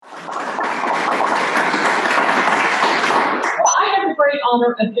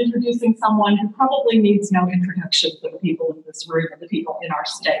honor of introducing someone who probably needs no introduction for the people in this room and the people in our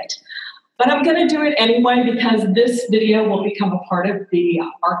state. But I'm going to do it anyway because this video will become a part of the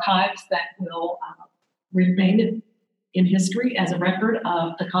archives that will remain in history as a record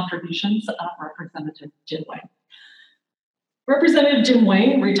of the contributions of Representative Jim Wayne. Representative Jim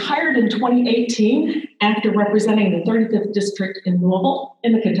Wayne retired in 2018 after representing the 35th District in Louisville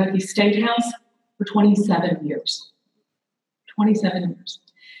in the Kentucky State House for 27 years. 27 years.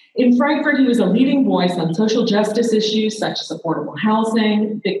 In Frankfort, he was a leading voice on social justice issues such as affordable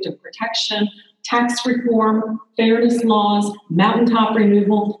housing, victim protection, tax reform, fairness laws, mountaintop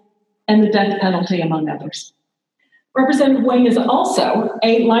removal, and the death penalty, among others. Representative Wayne is also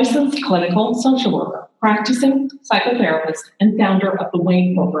a licensed clinical social worker, practicing psychotherapist, and founder of the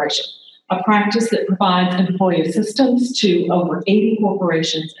Wayne Corporation, a practice that provides employee assistance to over 80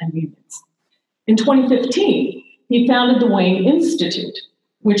 corporations and unions. In 2015, he founded the Wayne Institute,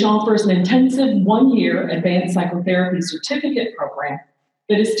 which offers an intensive one-year advanced psychotherapy certificate program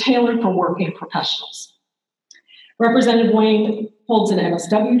that is tailored for working professionals. Representative Wayne holds an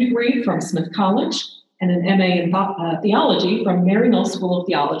MSW degree from Smith College and an MA in theology from Maryknoll School of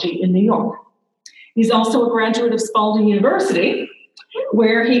Theology in New York. He's also a graduate of Spalding University,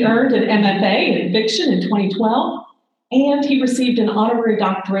 where he earned an MFA in fiction in 2012, and he received an honorary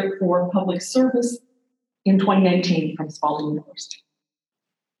doctorate for public service in 2018 from Spalding University.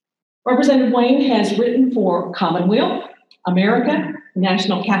 Representative Wayne has written for Commonweal, America,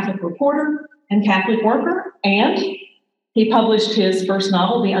 National Catholic Reporter, and Catholic Worker, and he published his first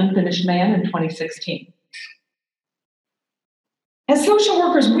novel, The Unfinished Man, in 2016. As social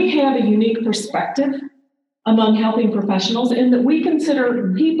workers, we have a unique perspective among helping professionals in that we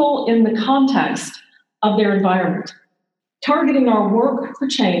consider people in the context of their environment, targeting our work for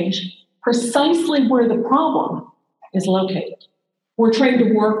change precisely where the problem is located. We're trained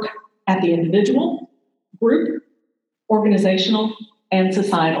to work at the individual, group, organizational, and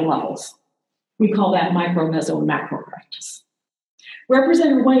societal levels. We call that micro, meso, and macro practice.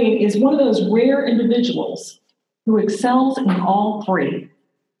 Representative Wayne is one of those rare individuals who excels in all three.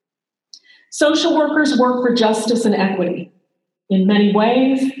 Social workers work for justice and equity. In many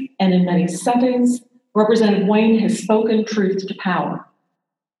ways and in many settings, Representative Wayne has spoken truth to power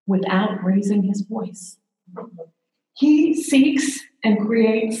without raising his voice. He seeks and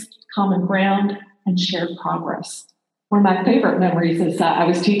creates common ground and shared progress. One of my favorite memories is I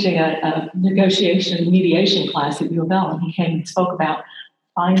was teaching a negotiation mediation class at U of L, and he came and spoke about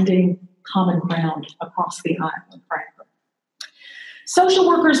finding common ground across the aisle in Frankfurt. Social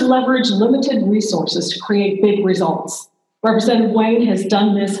workers leverage limited resources to create big results. Representative Wayne has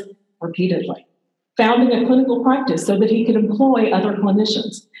done this repeatedly, founding a clinical practice so that he could employ other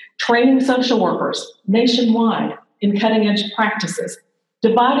clinicians, training social workers nationwide in cutting-edge practices,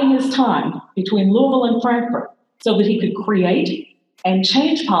 dividing his time between Louisville and Frankfurt so that he could create and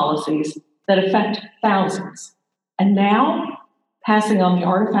change policies that affect thousands. And now, passing on the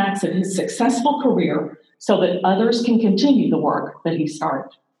artifacts of his successful career so that others can continue the work that he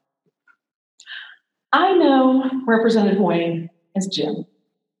started. I know Representative Wayne as Jim.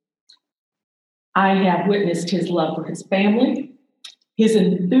 I have witnessed his love for his family, his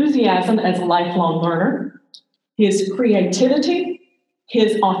enthusiasm as a lifelong learner, his creativity,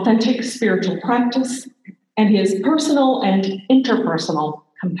 his authentic spiritual practice, and his personal and interpersonal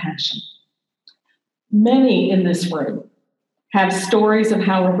compassion. Many in this room have stories of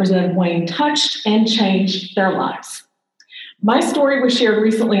how Representative Wayne touched and changed their lives. My story was shared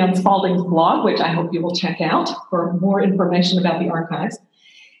recently on Spalding's blog, which I hope you will check out for more information about the archives.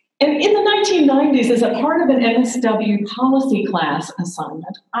 And in the 1990s, as a part of an MSW policy class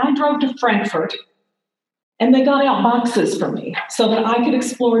assignment, I drove to Frankfurt, and they got out boxes for me so that I could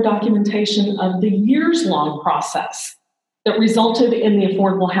explore documentation of the years-long process that resulted in the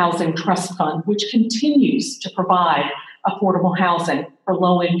Affordable Housing Trust Fund, which continues to provide affordable housing for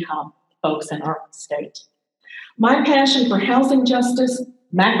low-income folks in our state. My passion for housing justice,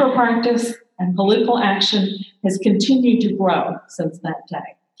 macro practice, and political action has continued to grow since that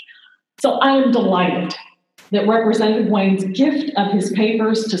day. So I am delighted that Representative Wayne's gift of his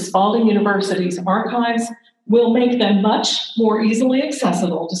papers to Spalding University's archives will make them much more easily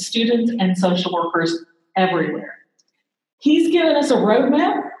accessible to students and social workers everywhere. He's given us a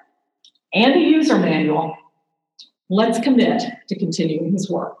roadmap and a user manual. Let's commit to continuing his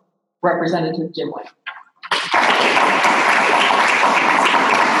work. Representative Jim Wayne.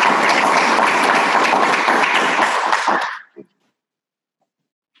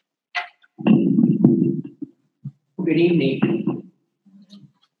 Good evening.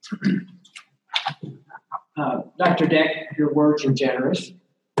 Dr. Deck, your words are generous,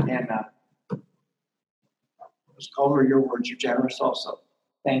 and Ms. Culver, your words are generous also.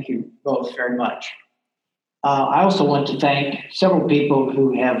 Thank you both very much. I also want to thank several people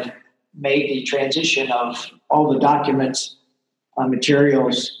who have made the transition of all the documents,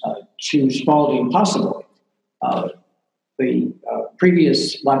 materials to Spalding possible. The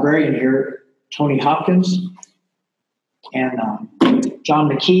previous librarian here, Tony Hopkins, and John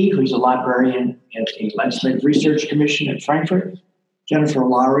McKee, who's a librarian at the Legislative Research Commission in Frankfurt, Jennifer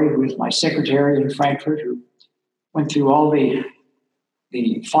Lowry, who is my secretary in Frankfurt, who went through all the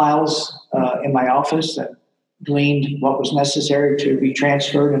files in my office that gleaned what was necessary to be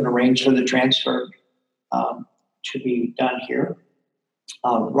transferred and arranged for the transfer to be done here.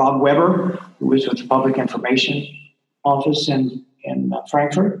 Rob Weber, who was with the Public Information Office in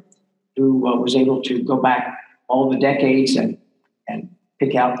Frankfurt, who was able to go back all the decades and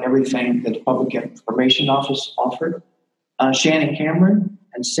pick out everything that the Public Information Office offered. Shannon Cameron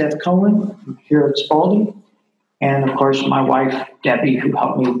and Seth Cohen here at Spalding. And of course, my wife, Debbie, who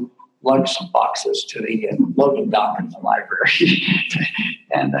helped me lug some boxes to the loading dock in the library.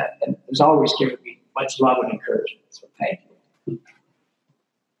 and has always given me much love and encouragement. So thank you.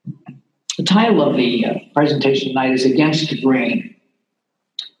 The title of the presentation tonight is Against the Grain,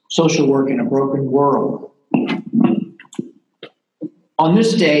 Social Work in a Broken World. On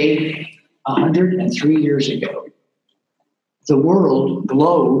this day, 103 years ago, the world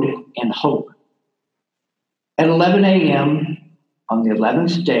glowed in hope. At 11 a.m. on the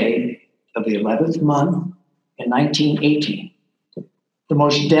 11th day of the 11th month in 1918, the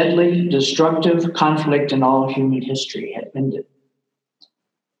most deadly, destructive conflict in all human history had ended.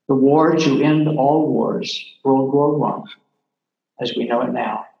 The war to end all wars, World War I, as we know it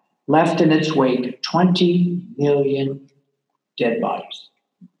now, left in its wake 20 million dead bodies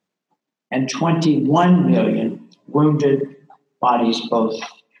and 21 million wounded bodies,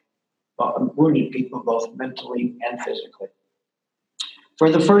 wounded people both mentally and physically. For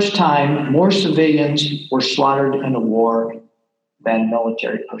the first time, more civilians were slaughtered in a war than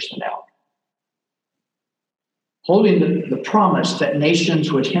military personnel. Holding the promise that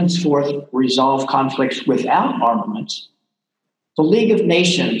nations would henceforth resolve conflicts without armaments, the League of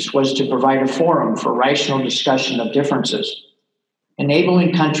Nations was to provide a forum for rational discussion of differences,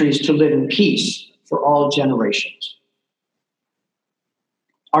 enabling countries to live in peace for all generations.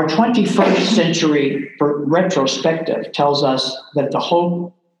 Our 21st century retrospective tells us that the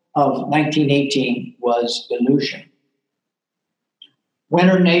hope of 1918 was illusion.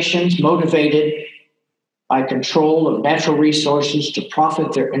 Winner nations, motivated by control of natural resources to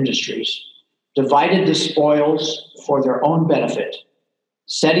profit their industries, divided the spoils for their own benefit,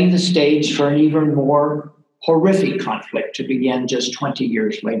 setting the stage for an even more horrific conflict to begin just 20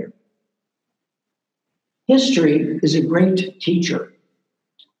 years later. History is a great teacher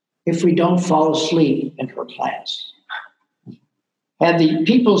if we don't fall asleep in her class. Had the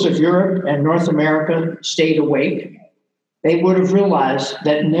peoples of Europe and North America stayed awake, they would have realized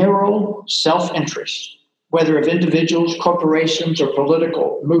that narrow self-interest, whether of individuals, corporations, or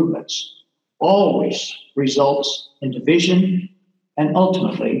political movements, always results in division and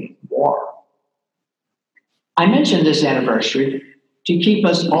ultimately war. I mention this anniversary to keep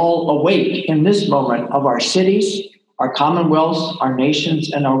us all awake in this moment of our cities, our commonwealths, our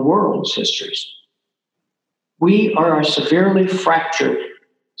nations, and our world's histories. We are a severely fractured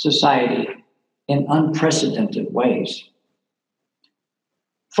society in unprecedented ways.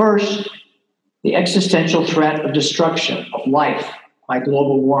 First, the existential threat of destruction of life by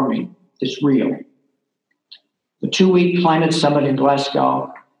global warming is real. The 2-week climate summit in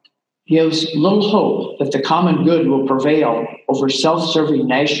Glasgow gives little hope that the common good will prevail over self-serving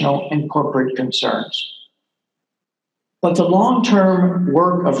national and corporate concerns. But the long-term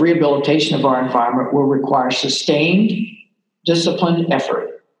work of rehabilitation of our environment will require sustained, disciplined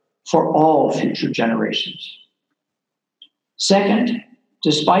effort for all future generations. Second,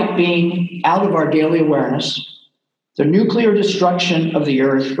 despite being out of our daily awareness, the nuclear destruction of the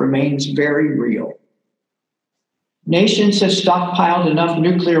earth remains very real. Nations have stockpiled enough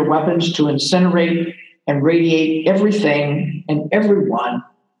nuclear weapons to incinerate and radiate everything and everyone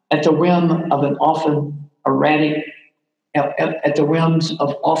at the whim of often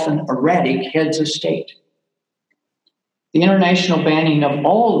erratic heads of state. The international banning of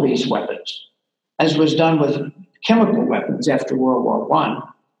all these weapons, as was done with chemical weapons after World War I,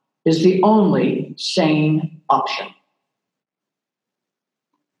 is the only sane option.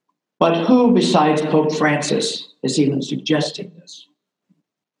 But who besides Pope Francis is even suggesting this?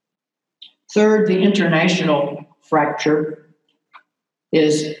 Third, the international fracture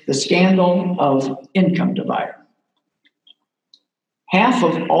is the scandal of income divide. Half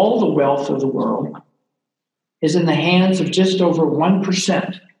of all the wealth of the world is in the hands of just over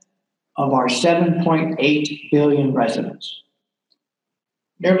 1% of our 7.8 billion residents.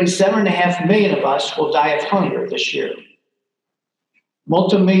 Nearly 7.5 million of us will die of hunger this year.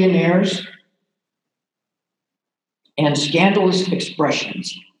 Multimillionaires and scandalous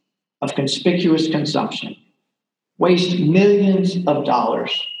expressions of conspicuous consumption waste millions of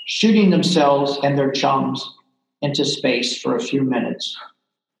dollars shooting themselves and their chums into space for a few minutes,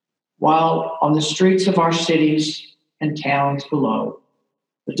 while on the streets of our cities and towns below,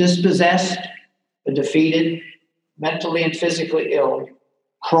 the dispossessed, the defeated, mentally and physically ill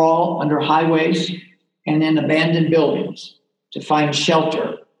crawl under highways and in abandoned buildings to find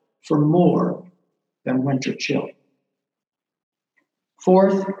shelter for more than winter chill.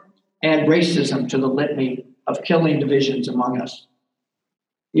 Fourth, add racism to the litany of killing divisions among us.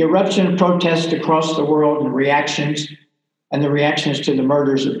 The eruption of protests across the world and the reactions to the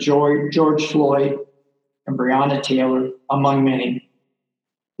murders of George Floyd and Breonna Taylor, among many,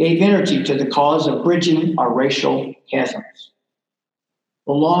 gave energy to the cause of bridging our racial chasms.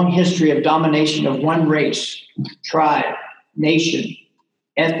 The long history of domination of one race, tribe, nation,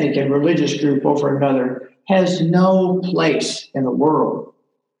 ethnic, and religious group over another has no place in the world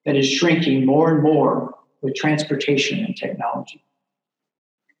that is shrinking more and more with transportation and technology.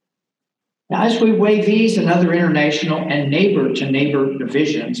 Now, as we weigh these and other international and neighbor-to-neighbor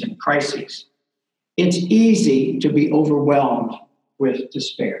divisions and crises, it's easy to be overwhelmed with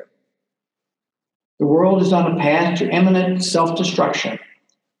despair. The world is on a path to imminent self-destruction,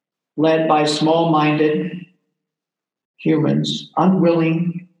 led by small-minded humans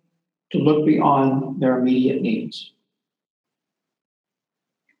unwilling to look beyond their immediate needs.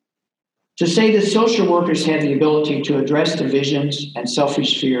 To say that social workers have the ability to address divisions and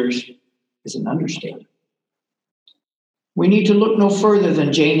selfish fears is an understatement. We need to look no further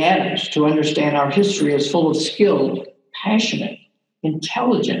than Jane Addams to understand our history is full of skilled, passionate,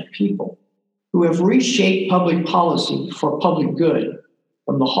 intelligent people who have reshaped public policy for public good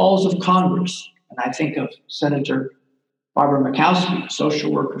from the halls of Congress. And I think of Senator Barbara Murkowski, a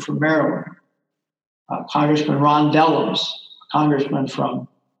social worker from Maryland, Congressman Ron Dellums, a congressman from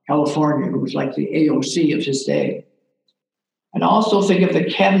California, who was like the AOC of his day. And also think of the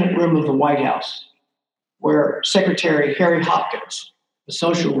cabinet room of the White House, where Secretary Harry Hopkins, a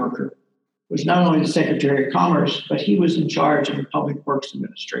social worker, was not only the Secretary of Commerce, but he was in charge of the Public Works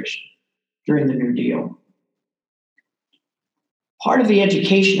Administration during the New Deal. Part of the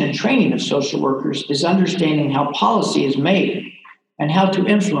education and training of social workers is understanding how policy is made and how to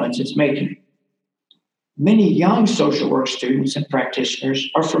influence its making. Many young social work students and practitioners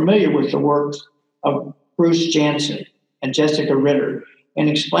are familiar with the work of Bruce Jansen and Jessica Ritter in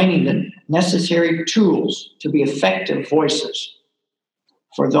explaining the necessary tools to be effective voices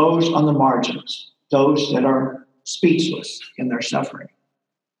for those on the margins, those that are speechless in their suffering.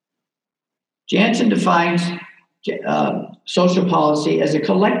 Jansen defines social policy as a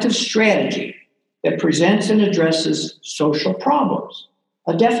collective strategy that presents and addresses social problems,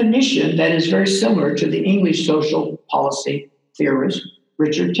 a definition that is very similar to the English social policy theorist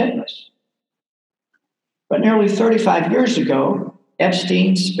Richard Titmuss. But nearly 35 years ago,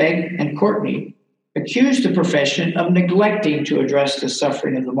 Epstein, Speg, and Courtney accused the profession of neglecting to address the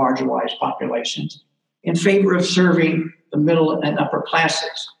suffering of the marginalized populations in favor of serving the middle and upper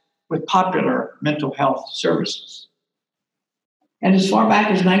classes with popular mental health services. And as far back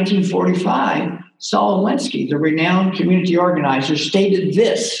as 1945, Saul Alinsky, the renowned community organizer, stated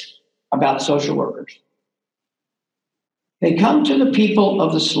this about social workers. They come to the people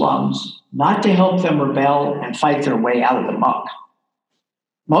of the slums not to help them rebel and fight their way out of the muck.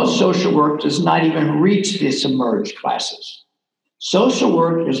 Most social work does not even reach the submerged classes. Social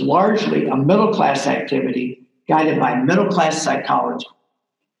work is largely a middle-class activity guided by middle-class psychology.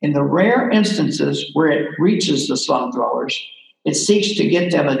 In the rare instances where it reaches the slum dwellers, it seeks to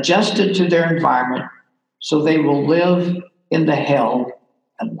get them adjusted to their environment so they will live in the hell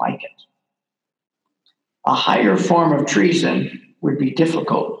and like it. A higher form of treason would be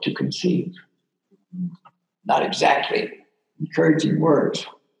difficult to conceive. Not exactly encouraging words.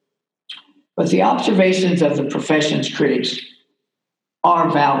 But the observations of the profession's critics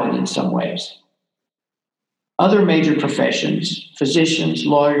are valid in some ways. Other major professions, physicians,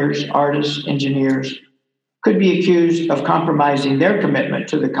 lawyers, artists, engineers, could be accused of compromising their commitment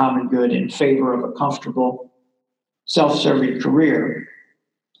to the common good in favor of a comfortable, self-serving career,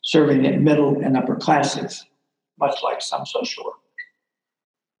 serving the middle and upper classes, much like some social work.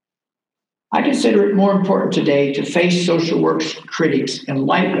 I consider it more important today to face social work's critics in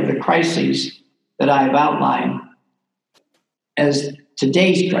light of the crises that I have outlined as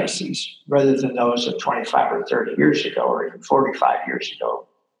today's crises rather than those of 25 or 30 years ago or even 45 years ago,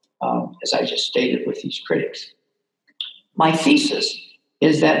 as I just stated with these critics. My thesis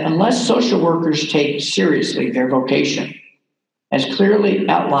is that unless social workers take seriously their vocation, as clearly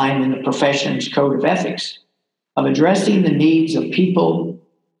outlined in the profession's code of ethics, of addressing the needs of people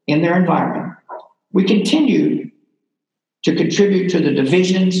in their environment, we continue to contribute to the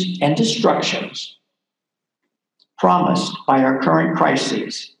divisions and destructions promised by our current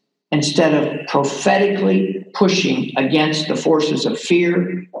crises, instead of prophetically pushing against the forces of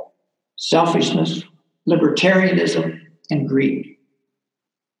fear, selfishness, libertarianism, and greed.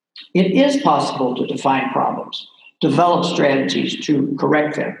 It is possible to define problems, develop strategies to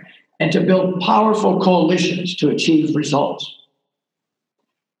correct them, and to build powerful coalitions to achieve results.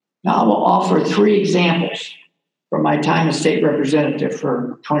 Now, I will offer 3 examples from my time as state representative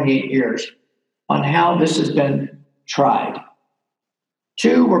for 28 years on how this has been tried.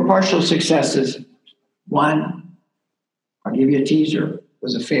 2 were partial successes. 1, I'll give you a teaser,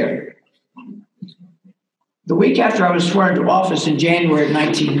 was a failure. The week after I was sworn into office in January of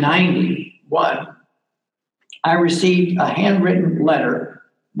 1991, I received a handwritten letter,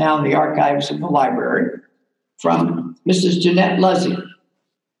 now in the archives of the library, from Mrs. Jeanette Luzzy,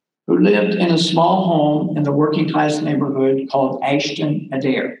 who lived in a small home in the working class neighborhood called Ashton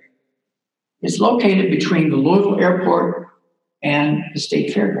Adair. It's located between the Louisville Airport and the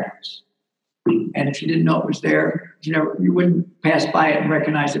State Fairgrounds. And if you didn't know it was there, you wouldn't pass by it and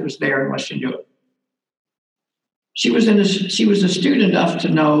recognize it was there unless you knew it. She was astute enough to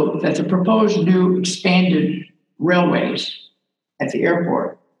know that the proposed new expanded railways at the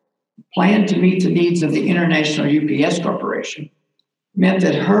airport, planned to meet the needs of the International UPS Corporation, meant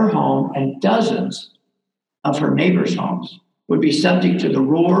that her home and dozens of her neighbors' homes would be subject to the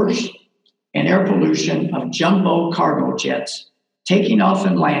roars and air pollution of jumbo cargo jets taking off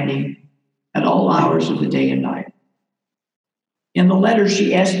and landing at all hours of the day and night. In the letter,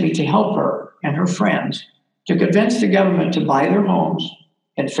 she asked me to help her and her friends to convince the government to buy their homes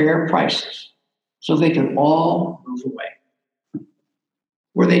at fair prices so they could all move away.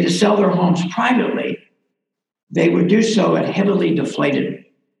 Were they to sell their homes privately, they would do so at heavily deflated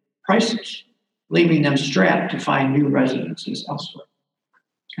prices, leaving them strapped to find new residences elsewhere.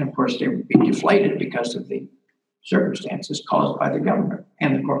 And of course, they would be deflated because of the circumstances caused by the government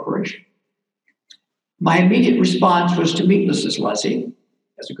and the corporation. My immediate response was to meet Mrs. Luzzy,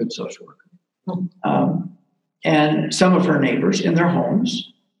 as a good social worker, and some of her neighbors in their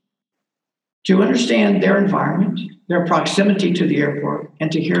homes to understand their environment, their proximity to the airport,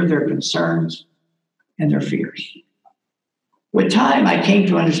 and to hear their concerns and their fears. With time, I came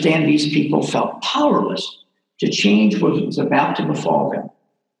to understand these people felt powerless to change what was about to befall them.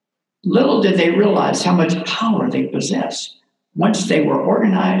 Little did they realize how much power they possessed once they were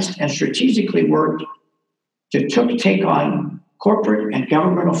organized and strategically worked to take on corporate and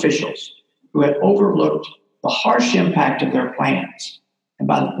government officials who had overlooked the harsh impact of their plans. And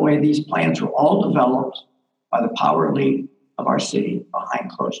by the way, these plans were all developed by the power elite of our city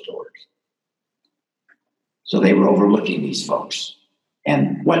behind closed doors. So they were overlooking these folks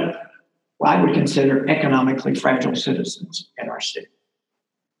and what I would consider economically fragile citizens in our city.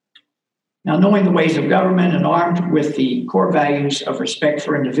 Now, knowing the ways of government and armed with the core values of respect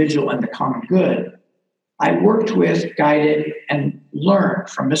for individual and the common good, I worked with, guided, and learned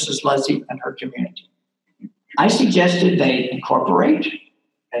from Mrs. Luzzy and her community. I suggested they incorporate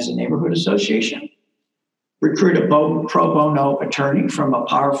as a neighborhood association, recruit a pro bono attorney from a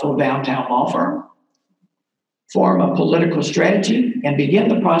powerful downtown law firm, form a political strategy, and begin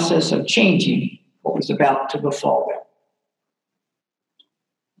the process of changing what was about to befall them.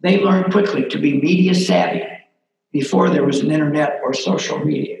 They learned quickly to be media savvy before there was an internet or social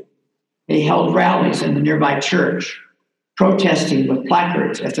media. They held rallies in the nearby church, protesting with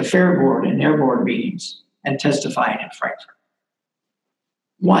placards at the fair board and air board meetings, and testifying in Frankfurt.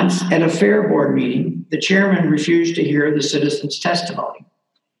 Once at a fair board meeting, the chairman refused to hear the citizens' testimony,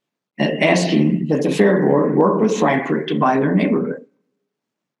 asking that the fair board work with Frankfurt to buy their neighborhood.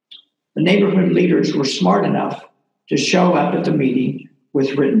 The neighborhood leaders were smart enough to show up at the meeting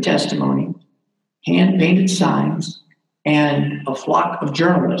with written testimony, hand-painted signs, and a flock of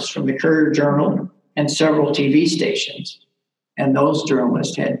journalists from the Courier-Journal and several TV stations, and those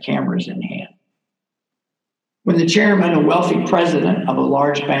journalists had cameras in hand. When the chairman, a wealthy president of a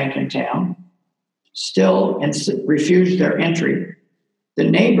large bank in town, still refused their entry, the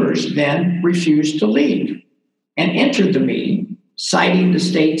neighbors then refused to leave and entered the meeting, citing the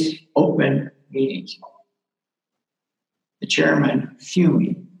state's open meetings law. The chairman,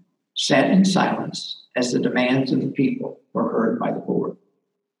 fuming, sat in silence as the demands of the people were heard by the board.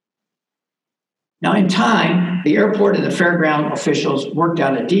 Now, in time, the airport and the fairground officials worked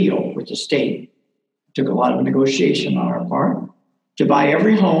out a deal with the state. It took a lot of negotiation on our part to buy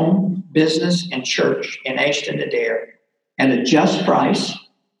every home, business, and church in Ashton-Adair at a just price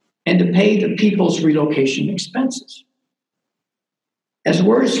and to pay the people's relocation expenses. As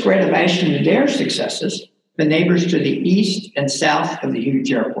word spread of Ashton-Adair's successes, the neighbors to the east and south of the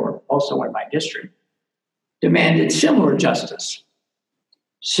huge airport, also in my district, demanded similar justice.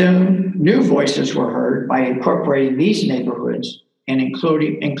 Soon, new voices were heard by incorporating these neighborhoods and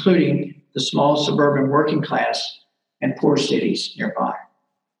including the small suburban working class and poor cities nearby.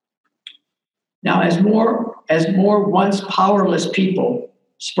 Now, as more once powerless people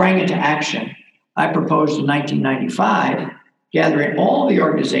sprang into action, I proposed in 1995 gathering all the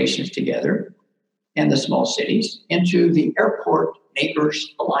organizations together and the small cities into the Airport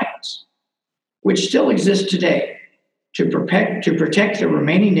Neighbors Alliance, which still exists today to protect the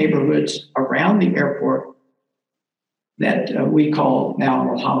remaining neighborhoods around the airport that we call now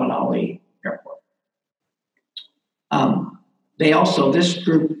Muhammad Ali Airport. This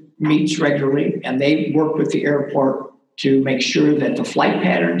group meets regularly, and they work with the airport to make sure that the flight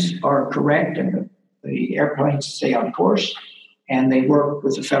patterns are correct and the airplanes stay on course. And they work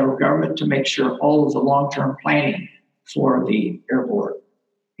with the federal government to make sure all of the long-term planning for the airport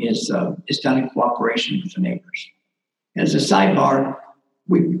is done in cooperation with the neighbors. As a sidebar,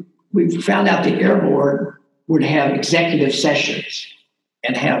 we found out the Air Board would have executive sessions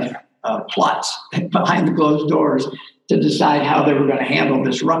and have plots behind the closed doors to decide how they were going to handle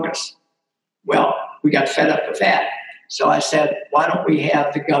this ruckus. Well, we got fed up with that. So I said, why don't we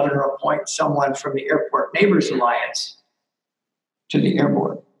have the governor appoint someone from the Airport Neighbors Alliance to the Air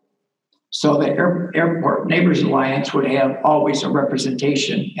Board? So the Airport Neighbors Alliance would have always a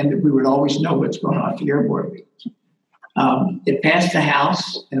representation and that we would always know what's going on at the Air Board meetings. It passed the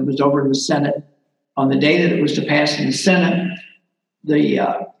House and it was over to the Senate. On the day that it was to pass in the Senate, the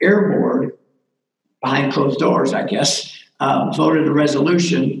Air Board, behind closed doors, I guess, voted a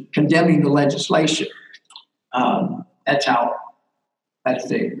resolution condemning the legislation. That's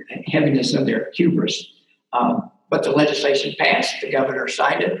the heaviness of their hubris. But the legislation passed, the governor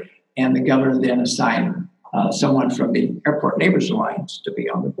signed it, and the governor then assigned someone from the Airport Neighbors Alliance to be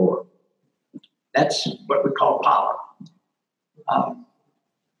on the board. That's what we call power.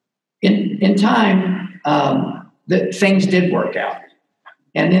 In time, things did work out.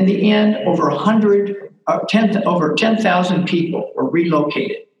 And in the end, over 10,000 people were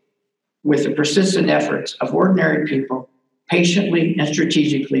relocated with the persistent efforts of ordinary people patiently and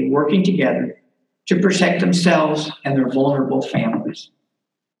strategically working together to protect themselves and their vulnerable families.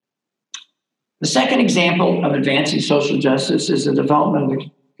 The second example of advancing social justice is the development of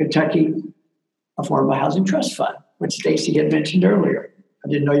the Kentucky Affordable Housing Trust Fund, which Stacy had mentioned earlier. I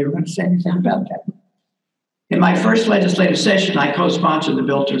didn't know you were going to say anything about that. In my first legislative session, I co-sponsored the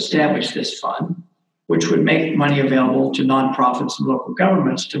bill to establish this fund, which would make money available to nonprofits and local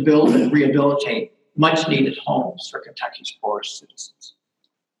governments to build and rehabilitate much-needed homes for Kentucky's poorest citizens.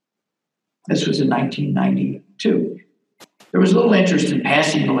 This was in 1992. There was little interest in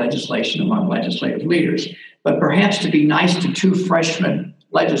passing the legislation among legislative leaders, but perhaps to be nice to two freshman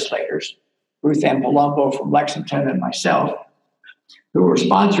legislators, Ruth Ann Palumbo from Lexington and myself, who were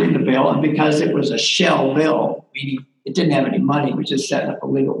sponsoring the bill, and because it was a shell bill, meaning it didn't have any money, we just set up a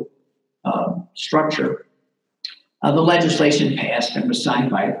legal structure, the legislation passed and was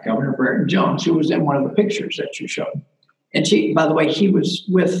signed by Governor Brereton Jones, who was in one of the pictures that you showed. And she, by the way, he was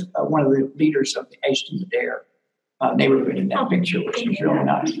with one of the leaders of the Ashton-Adair neighborhood in that picture, which was really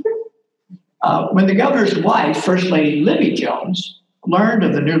nice. When the governor's wife, First Lady Libby Jones, learned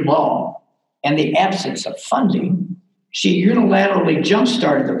of the new law and the absence of funding, she unilaterally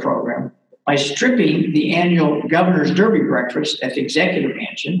jump-started the program by stripping the annual Governor's Derby breakfast at the Executive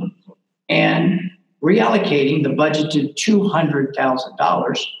Mansion and reallocating the budgeted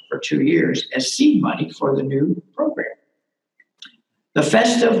 $200,000 for 2 years as seed money for the new program. The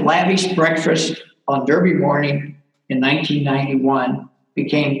festive, lavish breakfast on Derby morning in 1991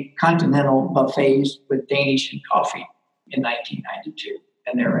 became continental buffets with Danish and coffee in 1992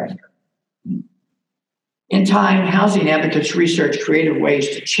 and thereafter. In time, housing advocates researched creative ways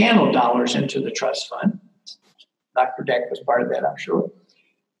to channel dollars into the trust fund. Dr. Deck was part of that, I'm sure.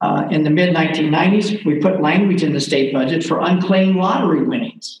 In the mid-1990s, we put language in the state budget for unclaimed lottery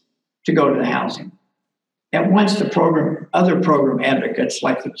winnings to go to the housing. At once, other program advocates,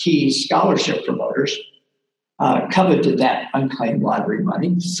 like the Keys scholarship promoters, coveted that unclaimed lottery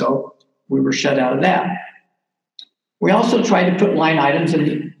money, so we were shut out of that. We also tried to put line items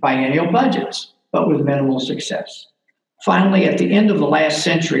in biennial budgets. but with minimal success. Finally, at the end of the last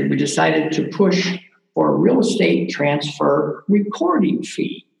century, we decided to push for a real estate transfer recording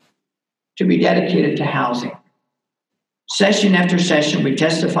fee to be dedicated to housing. Session after session, we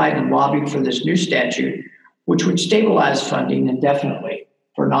testified and lobbied for this new statute, which would stabilize funding indefinitely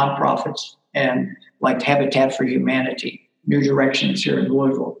for nonprofits and like Habitat for Humanity, New Directions here in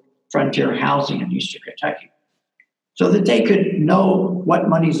Louisville, Frontier Housing in Eastern Kentucky, so that they could know what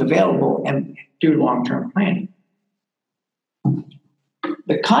money is available and do long-term planning.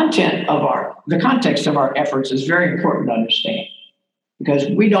 The context of our efforts is very important to understand because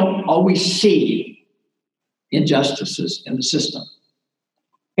we don't always see injustices in the system.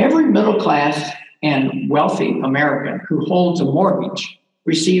 Every middle class and wealthy American who holds a mortgage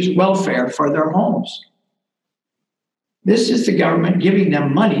receives welfare for their homes. This is the government giving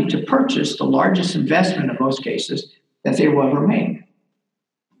them money to purchase the largest investment in most cases that they will ever make.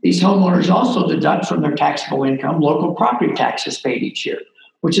 These homeowners also deduct from their taxable income local property taxes paid each year,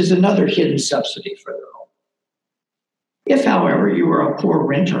 which is another hidden subsidy for their home. If, however, you are a poor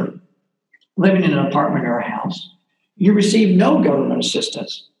renter living in an apartment or a house, you receive no government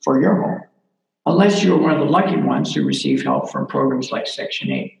assistance for your home, unless you are one of the lucky ones who receive help from programs like Section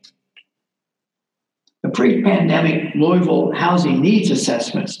 8. The pre-pandemic Louisville Housing Needs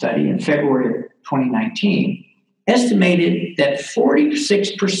Assessment study in February of 2019 estimated that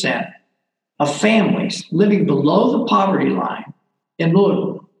 46% of families living below the poverty line in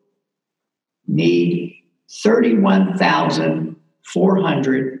Louisville need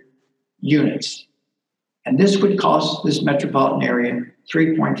 31,400 units. And this would cost this metropolitan area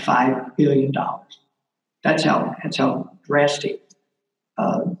 $3.5 billion. That's how drastic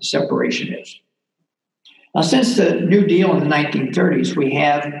the separation is. Now, since the New Deal in the 1930s, we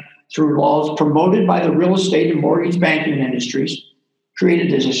have, through laws promoted by the real estate and mortgage banking industries,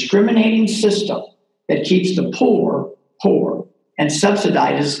 created a discriminating system that keeps the poor poor and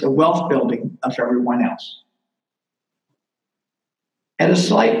subsidizes the wealth building of everyone else.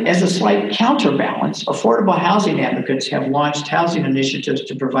 As a slight counterbalance, affordable housing advocates have launched housing initiatives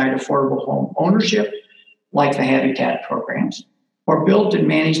to provide affordable home ownership, like the Habitat programs, or built and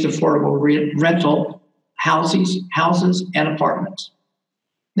managed affordable rental houses and apartments.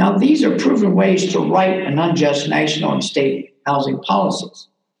 Now, these are proven ways to right an unjust national and state housing policies.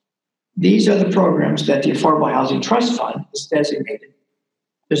 These are the programs that the Affordable Housing Trust Fund is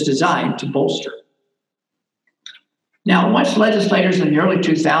designed to bolster. Now, once legislators in the early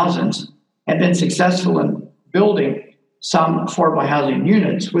 2000s had been successful in building some affordable housing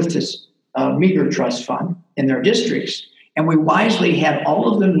units with this meager trust fund in their districts, and we wisely had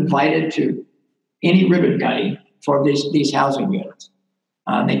all of them invited to any ribbon cutting for these housing units.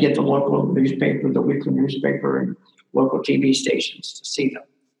 They get the local newspaper, the weekly newspaper, and local TV stations to see them.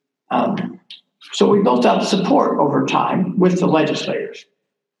 So we built up support over time with the legislators.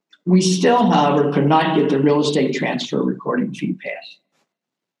 We still, however, could not get the real estate transfer recording fee passed.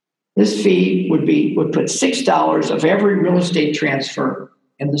 This fee would put $6 of every real estate transfer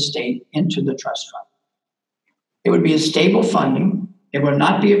in the state into the trust fund. It would be a stable funding. It would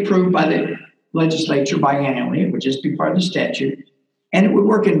not be approved by the legislature biannually. It would just be part of the statute. And it would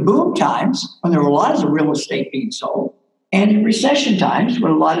work in boom times when there were lots of real estate being sold, and in recession times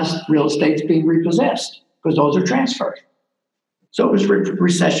when a lot of real estate is being repossessed, because those are transferred. So it was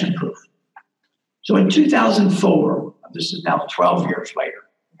recession proof. So in 2004, this is now 12 years later,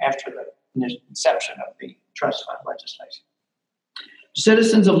 after the inception of the trust fund legislation,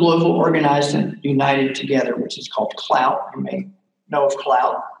 citizens of Louisville organized and united together, which is called CLOUT. You may know of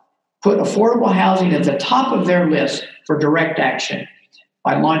CLOUT. Put affordable housing at the top of their list for direct action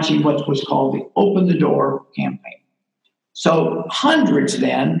by launching what was called the Open the Door campaign. So hundreds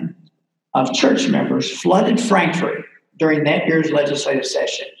then of church members flooded Frankfort during that year's legislative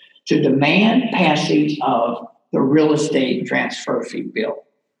session to demand passage of the real estate transfer fee bill.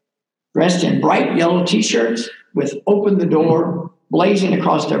 Dressed in bright yellow t-shirts with Open the Door blazing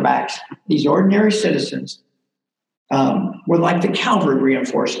across their backs, these ordinary citizens were like the cavalry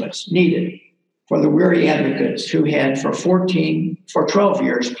reinforcements needed for the weary advocates who had for 12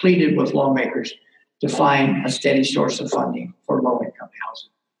 years pleaded with lawmakers to find a steady source of funding for low-income housing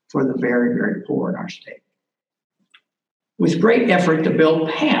for the very, very poor in our state. With great effort, the bill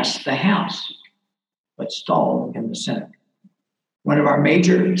passed the House, but stalled in the Senate. One of our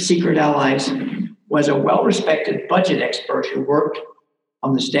major secret allies was a well-respected budget expert who worked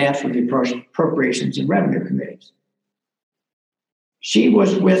on the staff of the Appropriations and Revenue Committees. She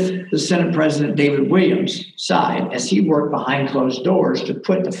was with the Senate President David Williams' side as he worked behind closed doors to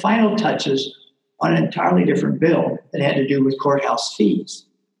put the final touches on an entirely different bill that had to do with courthouse fees.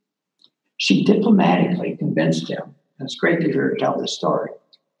 she diplomatically convinced him, and it's great to hear her tell this story,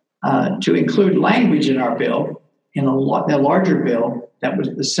 to include language in our bill, in the larger bill that was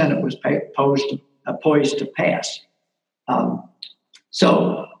the Senate was poised to pass.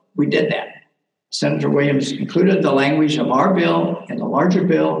 So we did that. Senator Williams included the language of our bill in the larger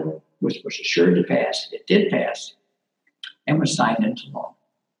bill, which was assured to pass. It did pass and was signed into law.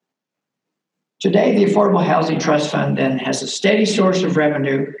 Today, the Affordable Housing Trust Fund then has a steady source of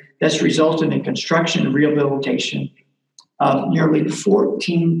revenue that's resulted in construction and rehabilitation of nearly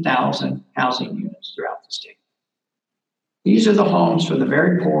 14,000 housing units throughout the state. These are the homes for the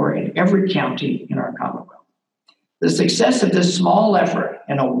very poor in every county in our Commonwealth. The success of this small effort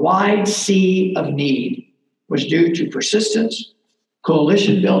in a wide sea of need was due to persistence,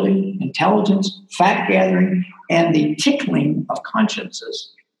 coalition building, intelligence, fact gathering, and the tickling of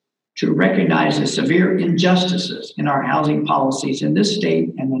consciences to recognize the severe injustices in our housing policies in this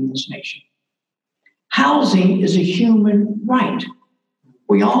state and in this nation. Housing is a human right.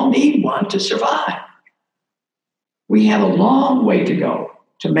 We all need one to survive. We have a long way to go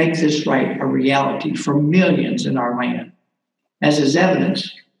to make this right a reality for millions in our land, as is evidenced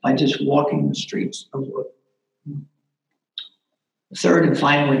by just walking the streets of Wood. The third and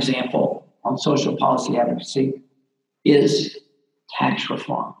final example on social policy advocacy is tax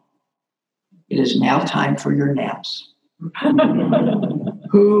reform. It is now time for your naps.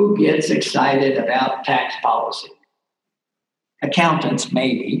 Who gets excited about tax policy? Accountants,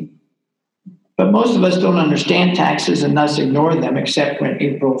 maybe. But most of us don't understand taxes and thus ignore them except when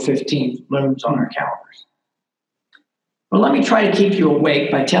April 15th looms on our calendars. But let me try to keep you awake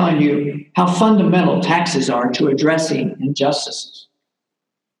by telling you how fundamental taxes are to addressing injustices.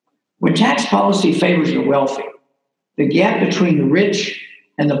 When tax policy favors the wealthy, the gap between the rich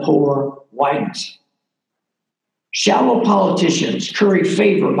and the poor widens. Shallow politicians curry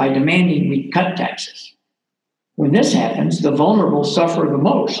favor by demanding we cut taxes. When this happens, the vulnerable suffer the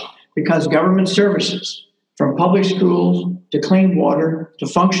most because government services, from public schools to clean water to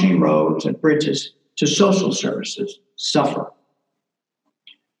functioning roads and bridges to social services, suffer.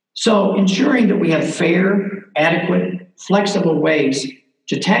 So ensuring that we have fair, adequate, flexible ways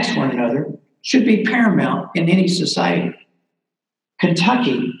to tax one another should be paramount in any society.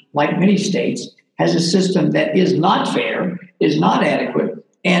 Kentucky, like many states, has a system that is not fair, is not adequate,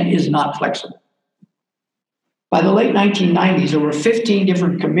 and is not flexible. By the late 1990s, over 15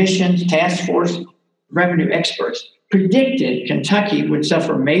 different commissions, task force, revenue experts predicted Kentucky would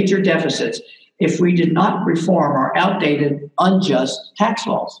suffer major deficits if we did not reform our outdated, unjust tax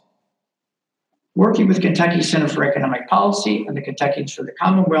laws. Working with Kentucky Center for Economic Policy and the Kentuckians for the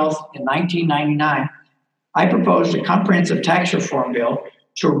Commonwealth in 1999, I proposed a comprehensive tax reform bill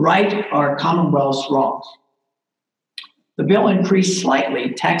to right our Commonwealth's wrongs. The bill increased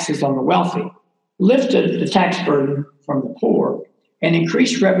slightly taxes on the wealthy, lifted the tax burden from the poor, and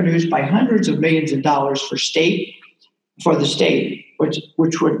increased revenues by hundreds of millions of dollars for the state, which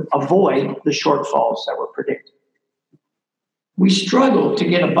would avoid the shortfalls that were predicted. We struggled to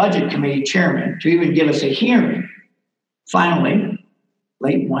get a budget committee chairman to even give us a hearing. Finally,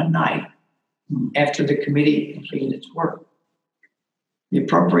 late one night, after the committee completed its work, the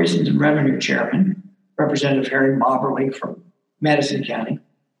Appropriations and Revenue Chairman, Representative Harry Moberly from Madison County,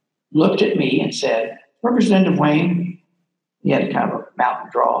 looked at me and said, Representative Wayne, he had kind of a mountain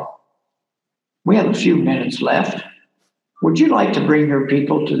drawl, we have a few minutes left. Would you like to bring your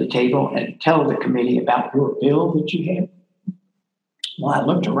people to the table and tell the committee about your bill that you have? Well, I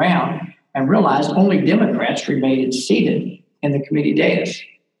looked around and realized only Democrats remained seated in the committee dais.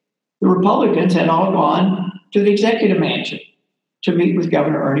 The Republicans had all gone to the executive mansion to meet with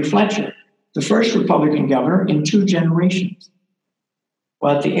Governor Ernie Fletcher, the first Republican governor in 2 generations.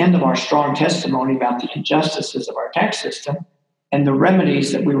 Well, at the end of our strong testimony about the injustices of our tax system and the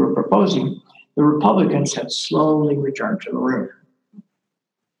remedies that we were proposing, the Republicans had slowly returned to the room.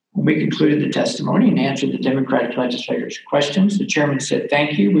 When we concluded the testimony and answered the Democratic legislators' questions, the chairman said,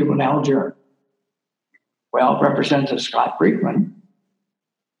 "Thank you, we will now adjourn." Well, Representative Scott Brinkman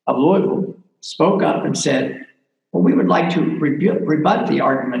of Louisville spoke up and said, well, we would like to rebut the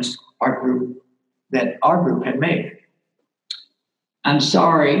arguments our group had made. I'm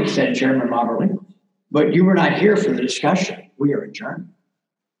sorry, said Chairman Moberly, but you were not here for the discussion. We are adjourned.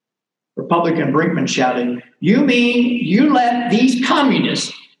 Republican Brinkman shouted, "You mean you let these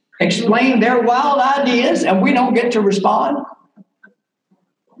communists explain their wild ideas and we don't get to respond?"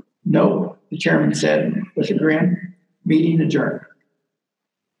 No, the chairman said with a grin, meeting adjourned.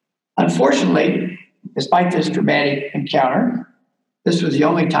 Unfortunately, despite this dramatic encounter, this was the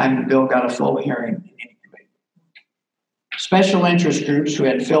only time the bill got a full hearing in any committee. Special interest groups who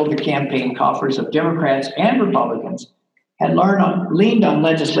had filled the campaign coffers of Democrats and Republicans had leaned on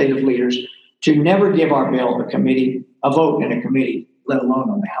legislative leaders to never give our bill a vote in a committee, let alone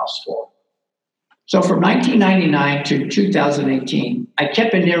on the House floor. So from 1999 to 2018, I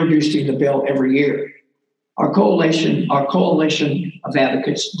kept introducing the bill every year. Our coalition of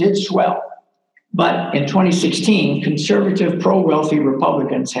advocates did swell. But in 2016, conservative, pro-wealthy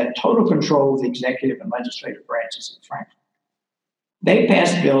Republicans had total control of the executive and legislative branches in Franklin. They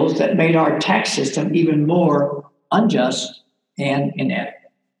passed bills that made our tax system even more unjust and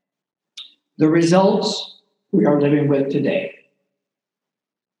inadequate. The results we are living with today: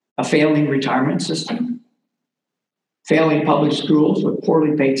 a failing retirement system, failing public schools with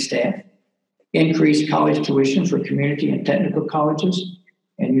poorly paid staff, increased college tuition for community and technical colleges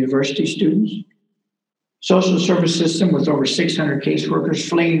and university students, social service system with over 600 caseworkers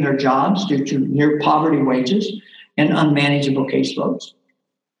fleeing their jobs due to near poverty wages and unmanageable caseloads,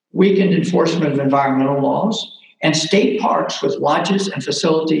 weakened enforcement of environmental laws, and state parks with lodges and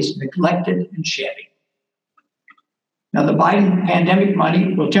facilities neglected and shabby. Now, the Biden pandemic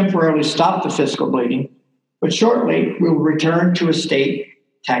money will temporarily stop the fiscal bleeding, but shortly we will return to a state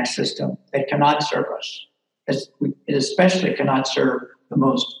tax system that cannot serve us. It especially cannot serve the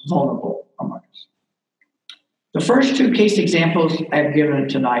most vulnerable among us. The first two case examples I've given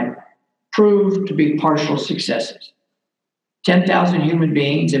tonight prove to be partial successes. 10,000 human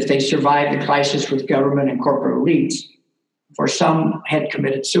beings, if they survived the crisis with government and corporate elites, for some had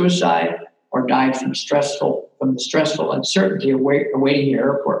committed suicide or died from the stressful uncertainty awaiting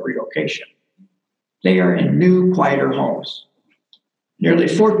airport relocation. They are in new, quieter homes. Nearly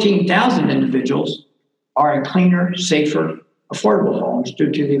 14,000 individuals are in cleaner, safer, affordable homes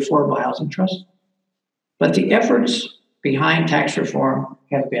due to the Affordable Housing Trust. But the efforts behind tax reform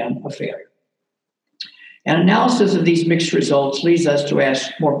have been a failure. An analysis of these mixed results leads us to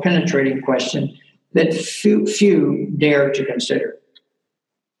ask more penetrating question that few dare to consider.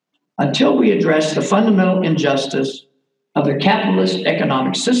 Until we address the fundamental injustice of the capitalist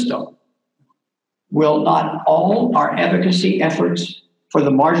economic system, will not all our advocacy efforts for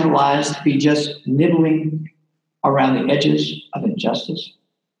the marginalized be just nibbling around the edges of injustice?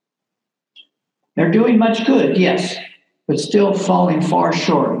 They're doing much good, yes, but still falling far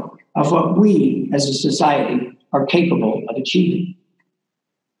short of what we as a society are capable of achieving.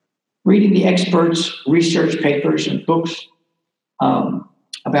 Reading the experts' research papers and books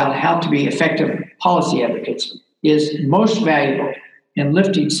about how to be effective policy advocates is most valuable in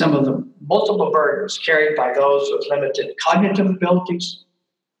lifting some of the multiple burdens carried by those with limited cognitive abilities,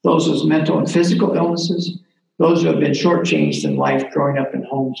 those with mental and physical illnesses, those who have been shortchanged in life growing up in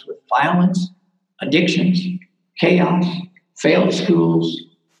homes with violence, addictions, chaos, failed schools,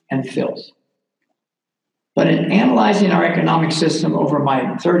 and filth. But in analyzing our economic system over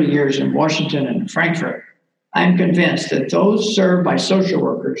my 30 years in Washington and Frankfurt, I'm convinced that those served by social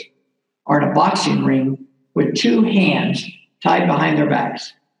workers are in a boxing ring with two hands tied behind their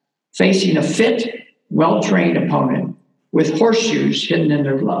backs, facing a fit, well-trained opponent with horseshoes hidden in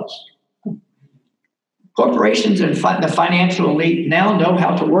their gloves. Corporations and the financial elite now know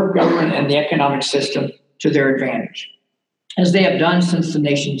how to work government and the economic system to their advantage, as they have done since the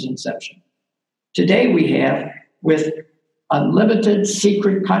nation's inception. Today we have, with unlimited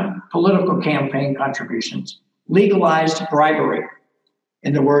secret political campaign contributions, legalized bribery,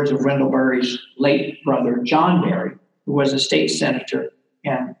 in the words of Wendell Berry's late brother, John Berry, who was a state senator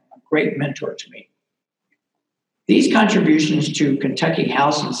and a great mentor to me. These contributions to Kentucky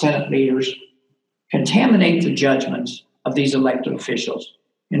House and Senate leaders contaminate the judgments of these elected officials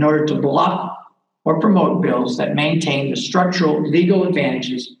in order to block or promote bills that maintain the structural legal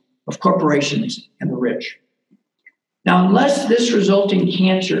advantages of corporations and the rich. Now, unless this resulting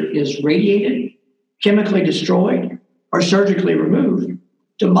cancer is radiated, chemically destroyed, or surgically removed,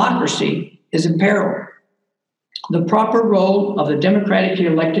 democracy is in peril. The proper role of the democratically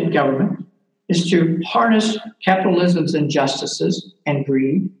elected government is to harness capitalism's injustices and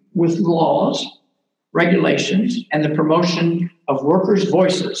greed with laws, regulations, and the promotion of workers'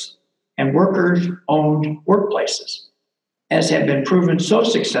 voices and workers-owned workplaces, as have been proven so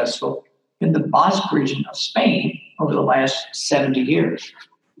successful in the Basque region of Spain over the last 70 years.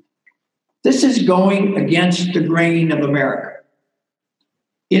 This is going against the grain of America.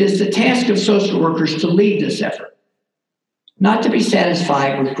 It is the task of social workers to lead this effort, not to be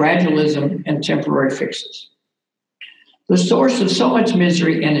satisfied with gradualism and temporary fixes. The source of so much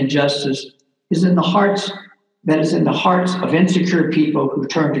misery and injustice is in the hearts of insecure people who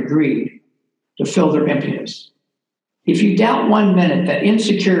turn to greed to fill their emptiness. If you doubt 1 minute that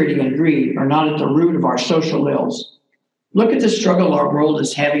insecurity and greed are not at the root of our social ills, Look at the struggle our world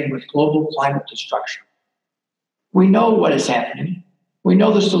is having with global climate destruction. We know what is happening. We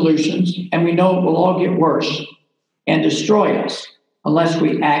know the solutions, and we know it will all get worse and destroy us unless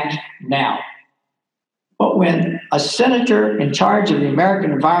we act now. But when a senator in charge of the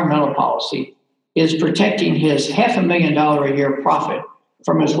American environmental policy is protecting his $500,000 a year profit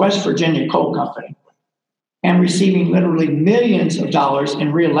from his West Virginia coal company and receiving literally millions of dollars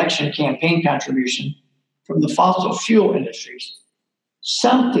in re-election campaign contribution from the fossil fuel industries,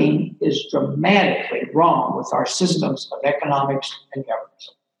 something is dramatically wrong with our systems of economics and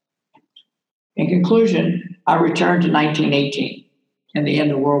governance. In conclusion, I return to 1918 and the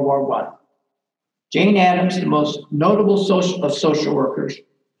end of World War I. Jane Addams, the most notable of social workers,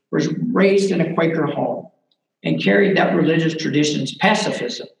 was raised in a Quaker home and carried that religious tradition's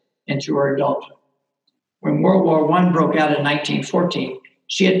pacifism into her adulthood. When World War I broke out in 1914,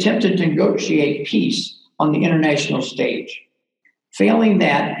 she attempted to negotiate peace on the international stage. Failing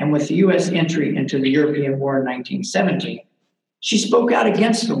that, and with the U.S. entry into the European War in 1917, she spoke out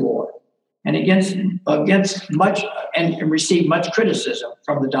against the war and against much and received much criticism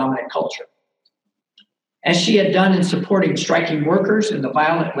from the dominant culture. As she had done in supporting striking workers in the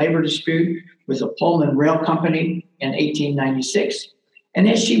violent labor dispute with the Pullman Rail Company in 1896, and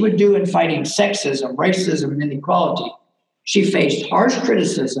as she would do in fighting sexism, racism, and inequality, she faced harsh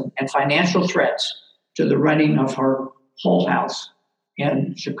criticism and financial threats to the running of her Hull House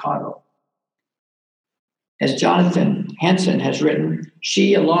in Chicago. As Jonathan Hanson has written,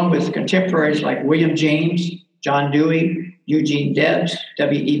 she, along with contemporaries like William James, John Dewey, Eugene Debs,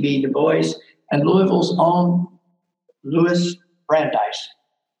 W.E.B. Du Bois, and Louisville's own Louis Brandeis,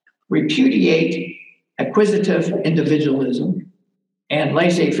 repudiate acquisitive individualism and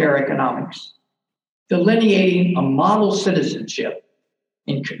laissez-faire economics, delineating a model citizenship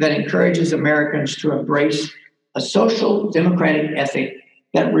that encourages Americans to embrace a social democratic ethic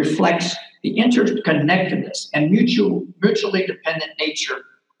that reflects the interconnectedness and mutually dependent nature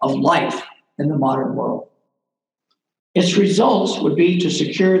of life in the modern world. Its results would be to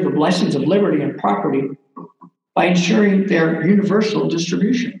secure the blessings of liberty and property by ensuring their universal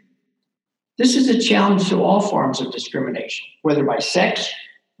distribution. This is a challenge to all forms of discrimination, whether by sex,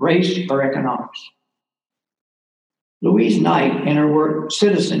 race, or economics. Louise Knight, in her work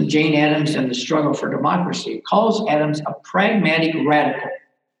Citizen Jane Addams and the Struggle for Democracy, calls Addams a pragmatic radical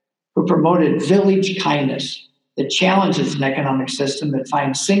who promoted village kindness that challenges an economic system that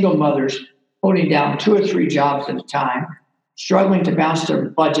finds single mothers holding down 2 or 3 jobs at a time, struggling to balance their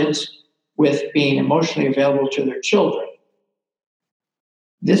budgets with being emotionally available to their children.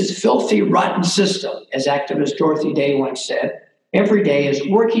 This filthy, rotten system, as activist Dorothy Day once said, every day is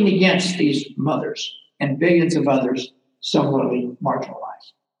working against these mothers and billions of others similarly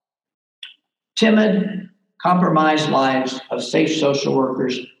marginalized. Timid, compromised lives of safe social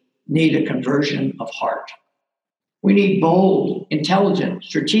workers need a conversion of heart. We need bold, intelligent,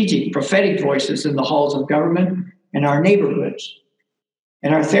 strategic, prophetic voices in the halls of government, in our neighborhoods,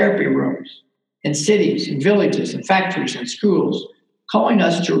 in our therapy rooms, in cities, in villages, in factories, and schools, calling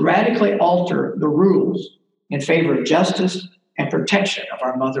us to radically alter the rules in favor of justice and protection of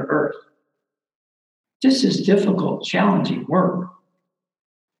our Mother Earth. This is difficult, challenging work.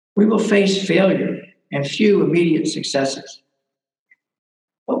 We will face failure and few immediate successes.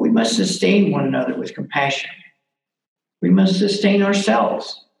 But we must sustain one another with compassion. We must sustain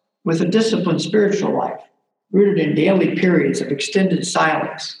ourselves with a disciplined spiritual life, rooted in daily periods of extended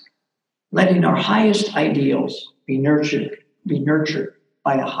silence, letting our highest ideals be nurtured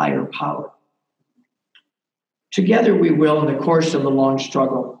by a higher power. Together we will, in the course of the long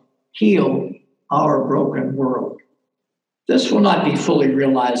struggle, heal our broken world. This will not be fully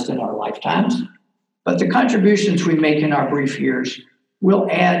realized in our lifetimes, but the contributions we make in our brief years will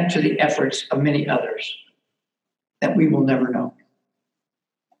add to the efforts of many others that we will never know.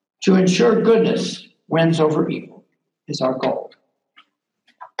 To ensure goodness wins over evil is our goal.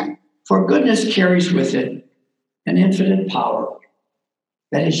 For goodness carries with it an infinite power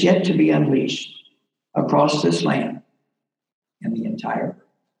that is yet to be unleashed across this land and the entire earth.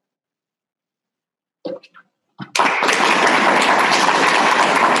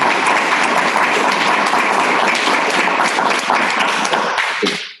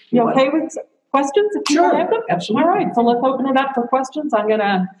 You okay with questions? If you Sure, have them? absolutely. All right, so let's open it up for questions. I'm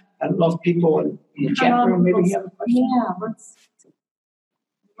gonna. I don't know if people in the chat room maybe have a question. Yeah, let's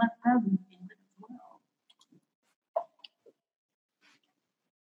let them in as well.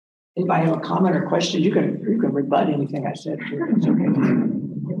 Anybody have a comment or question? You can rebut anything I said. It's okay.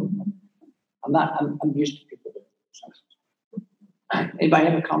 I'm used to people doing this. Anybody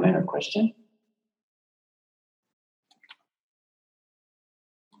have a comment or question?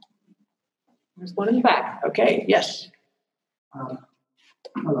 There's one in the back. Okay, yes.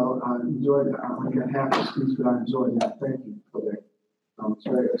 Hello, I enjoyed that. I only got half the speech, but I enjoyed that. Thank you for that. It's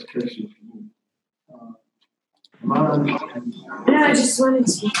very educational for me. Mine and No, I just wanted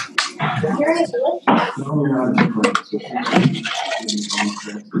to. Here it is. not only not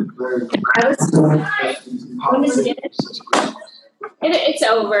very I was. When is it? It's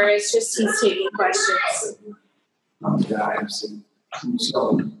over. It's just he's taking questions. that I have seen.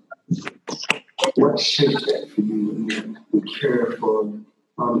 So, what shaped that for you? The care for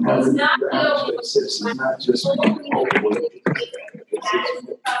having the average citizen, not just overweight.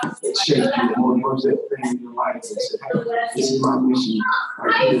 It shaped you. What was that thing in your life that said, hey, this is my mission. I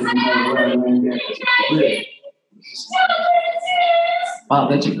can't remember where I learned that as a career. Wow,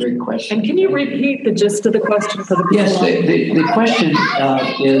 that's a great question. And can you repeat the gist of the question for the people? Yes, the question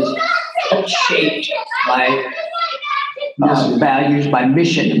is what shaped my values, my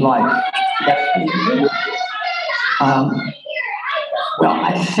mission in life? Well,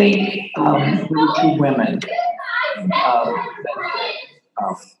 I think there were two women.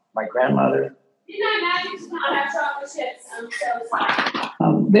 My grandmother.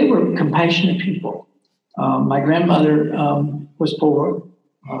 They were compassionate people. My grandmother was poor,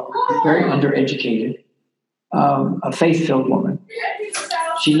 very undereducated, a faith-filled woman.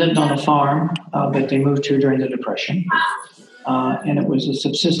 She lived on a farm that they moved to during the Depression, and it was a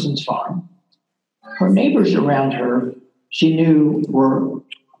subsistence farm. Her neighbors around her, she knew, were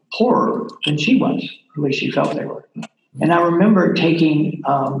poorer than she was. At least she felt they were. And I remember taking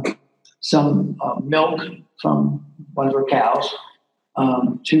some milk from one of her cows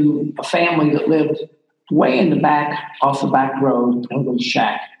to a family that lived way in the back, off the back road, in a little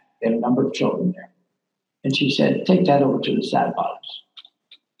shack. They had a number of children there. And she said, take that over to the Sad Bottoms.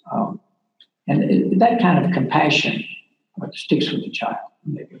 That kind of compassion sticks with the child.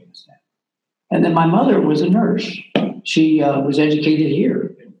 Maybe understand. And then my mother was a nurse. She was educated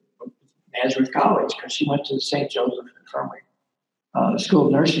here at Nazareth College because she went to the St. Joseph Infirmary School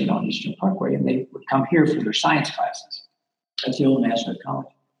of Nursing on Eastern Parkway, and they would come here for their science classes at the old Nazareth College.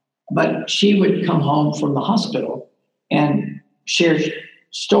 But she would come home from the hospital and share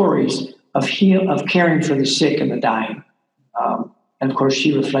stories of caring for the sick and the dying. And of course,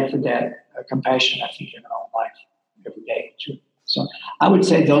 she reflected that compassion, I think, in her own life every day, too. So I would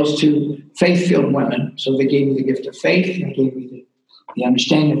say those two faith-filled women, so they gave me the gift of faith and gave me the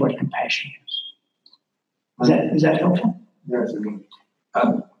understanding of what compassion is. Is that helpful? Yes,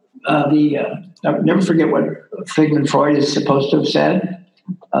 I'll never forget what Sigmund Freud is supposed to have said.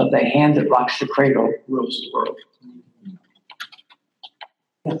 The hand that rocks the cradle rules the world.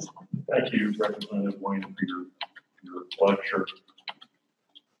 Yes. Thank you, Representative Wayne, for your lecture.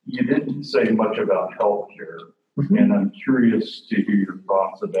 You didn't say much about healthcare, and I'm curious to hear your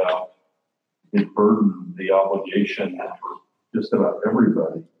thoughts about the burden, the obligation for just about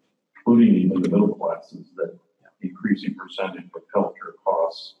everybody, including even the middle classes, that increasing percentage of healthcare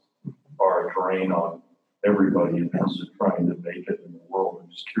costs are a drain on everybody in terms of trying to make it in the world. I'm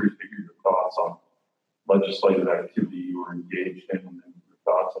just curious to hear your thoughts on legislative activity you were engaged in, and your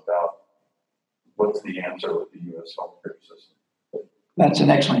thoughts about what's the answer with the U.S. healthcare system. That's an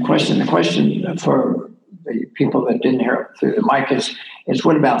excellent question. The question for the people that didn't hear it through the mic is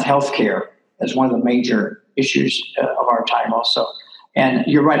what about healthcare as one of the major issues of our time also? And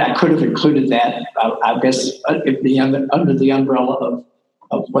you're right, I could have included that, I guess, under the umbrella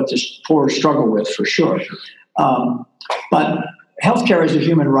of what the poor struggle with, for sure. But healthcare is a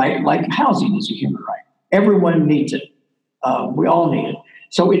human right, like housing is a human right. Everyone needs it. We all need it.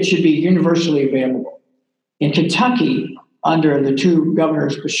 So it should be universally available. In Kentucky, under the two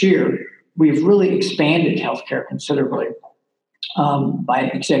governors, Beshear, we've really expanded healthcare considerably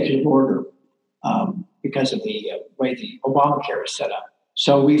by executive order because of the way the Obamacare is set up.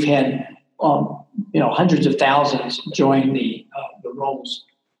 So we've had hundreds of thousands join the rolls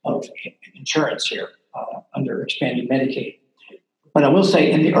of insurance here under expanded Medicaid. But I will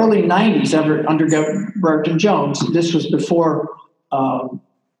say, in the early 90s, under Governor Burton Jones, this was before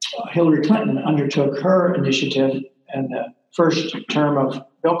Hillary Clinton undertook her initiative in the first term of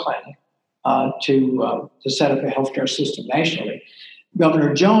Bill Clinton to set up a healthcare system nationally.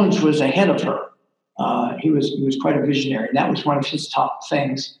 Governor Jones was ahead of her. He was quite a visionary. That was one of his top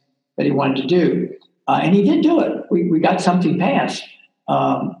things that he wanted to do. And he did do it. We got something passed.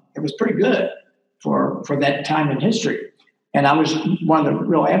 It was pretty good for that time in history. And I was one of the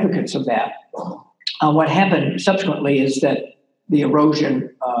real advocates of that. What happened subsequently is that the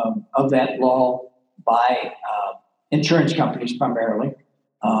erosion of that law by insurance companies primarily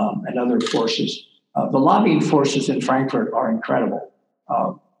and other forces. The lobbying forces in Frankfurt are incredible.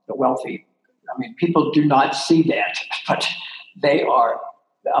 The wealthy I mean, people do not see that, but they are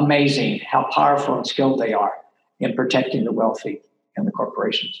amazing how powerful and skilled they are in protecting the wealthy and the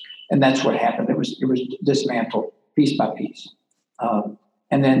corporations. And that's what happened. It was dismantled piece by piece.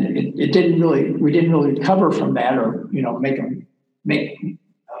 And then we didn't really recover from that, or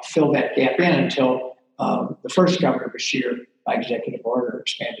fill that gap in until the first governor Bashir, by executive order,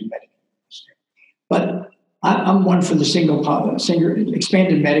 expanded Medicare. But I'm one for the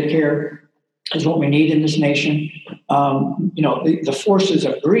expanded Medicare is what we need in this nation. The forces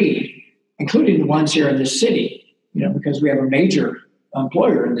of greed, including the ones here in this city, because we have a major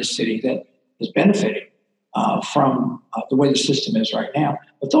employer in this city that is benefiting from the way the system is right now.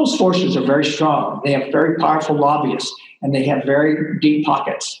 But those forces are very strong. They have very powerful lobbyists, and they have very deep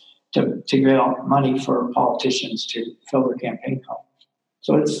pockets to get out money for politicians to fill their campaign columns.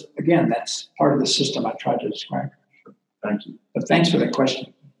 So that's part of the system I tried to describe. Thank you. But thanks for that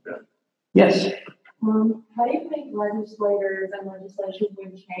question. Yeah. Yes. How do you think legislators and legislation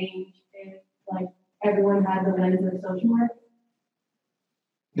would change if, everyone had the lens of social work?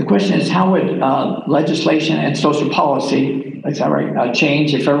 The question is, how would legislation and social policy, is that right,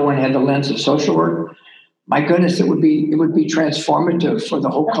 change if everyone had the lens of social work? My goodness, it would be transformative for the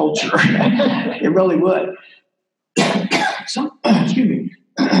whole culture. It really would. Excuse me.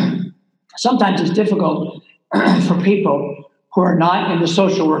 Sometimes it's difficult for people who are not in the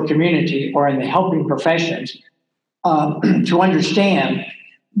social work community or in the helping professions to understand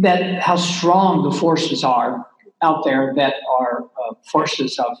that how strong the forces are out there that are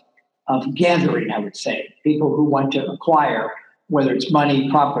forces of gathering, I would say. People who want to acquire, whether it's money,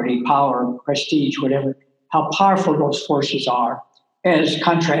 property, power, prestige, whatever, how powerful those forces are as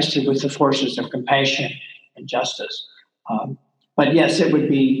contrasted with the forces of compassion and justice. But yes, it would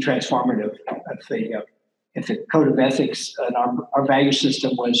be transformative if the code of ethics and our value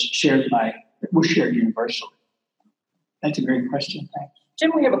system was shared universally. That's a great question. Thanks.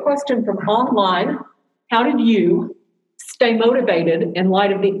 Jim, we have a question from online. How did you stay motivated in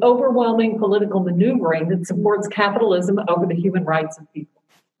light of the overwhelming political maneuvering that supports capitalism over the human rights of people?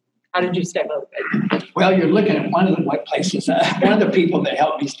 How did you stay motivated? Well, you're looking at one of the places, one of the people that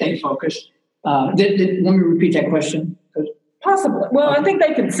helped me stay focused. Let me repeat that question. Possibly. Well, okay. I think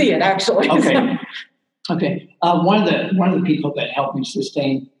they can see it, actually. Okay. Okay. One of the people that helped me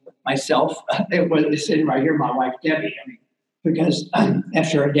sustain myself, it was sitting right here, my wife, Debbie. Because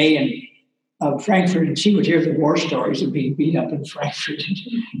after a day in Frankfurt, and she would hear the war stories of being beat up in Frankfurt,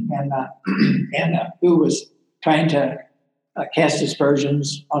 and who was trying to cast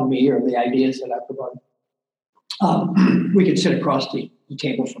aspersions on me or the ideas that I promoted. We could sit across the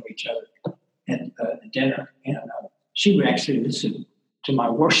table from each other at dinner, and she would actually listen to my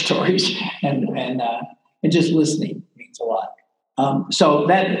war stories, and just listening means a lot. So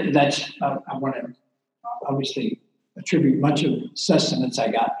that's I want to obviously attribute much of the sustenance I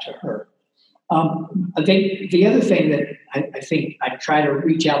got to her. I think the other thing that I think I try to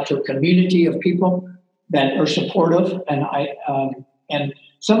reach out to a community of people that are supportive, and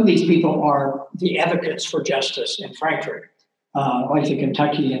some of these people are the advocates for justice in Frankfurt, like the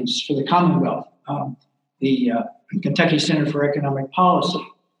Kentuckians for the Commonwealth, the Kentucky Center for Economic Policy,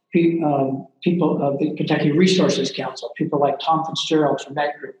 people of the Kentucky Resources Council, people like Tom Fitzgerald from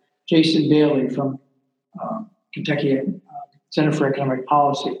that group, Jason Bailey from Kentucky Center for Economic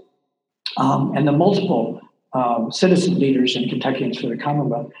Policy, and the multiple citizen leaders and Kentuckians for the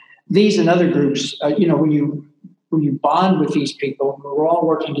Commonwealth. These and other groups, when you bond with these people, we're all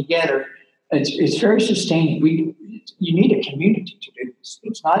working together. It's very sustaining. You need a community to do this.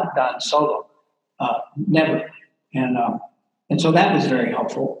 It's not done solo, never. And so that was very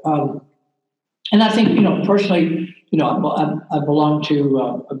helpful. And I think personally, I belong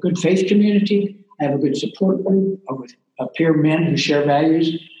to a good faith community. I have a good support group with peer men who share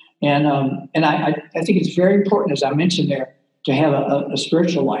values. And I think it's very important, as I mentioned there, to have a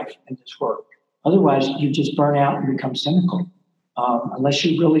spiritual life in this work. Otherwise, you just burn out and become cynical, unless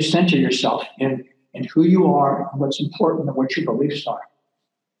you really center yourself in who you are, and what's important, and what your beliefs are.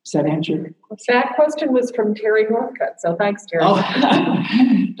 Does that answer? That question was from Terry Northcutt, so thanks, Terry. Oh,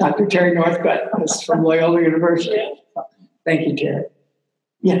 Dr. Terry Northcutt is from Loyola University. Thank you, Terry.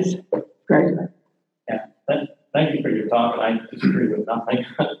 Yes, great. Yeah, thank you for your talk. I disagree with nothing.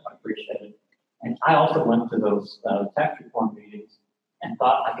 I appreciate it. And I also went to those tax reform meetings and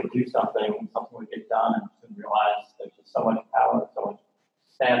thought I could do something would get done, and soon realized there's just so much power, so much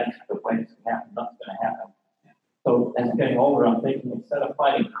status, the way it's going to happen, nothing's going to happen. So as I'm getting older, I'm thinking, instead of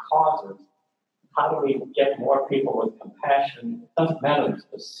fighting causes, how do we get more people with compassion? It doesn't matter the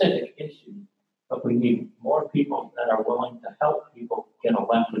specific issue, but we need more people that are willing to help people get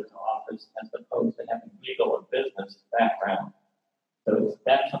elected to office as opposed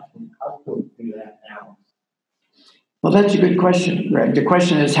Well, that's a good question, Greg. The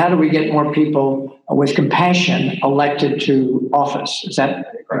question is, how do we get more people with compassion elected to office? Is that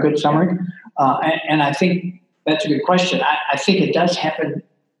a good summary? And I think that's a good question. I think it does happen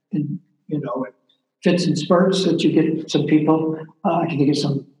in, it fits and spurts that you get some people. I can think of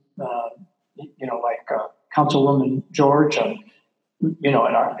some, like Councilwoman George, in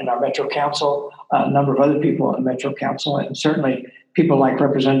our Metro Council, a number of other people in Metro Council, and certainly people like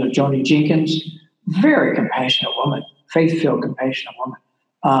Representative Joni Jenkins, very compassionate woman, faith-filled, compassionate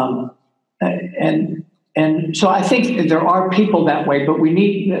woman. And so I think that there are people that way, but we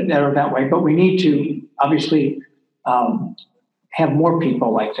need to obviously have more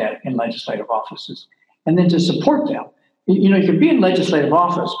people like that in legislative offices, and then to support them. You can be in legislative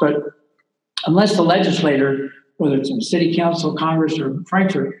office, but unless the legislator, whether it's in city council, Congress, or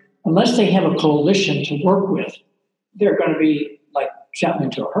Frankfurt, unless they have a coalition to work with, they're going to be like shouting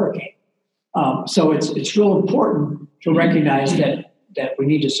into a hurricane. So it's real important to recognize that we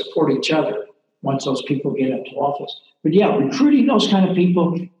need to support each other once those people get into office. But yeah, recruiting those kind of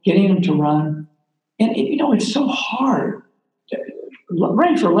people, getting them to run, and it's so hard.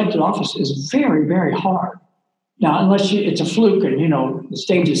 Running for elected office is very, very hard. Now, unless it's a fluke and the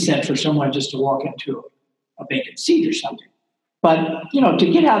stage is set for someone just to walk into a vacant seat or something. But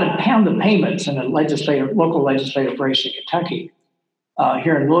to get out and pound the payments in a local legislative race in Kentucky,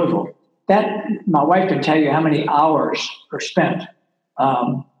 here in Louisville, that my wife can tell you how many hours are spent,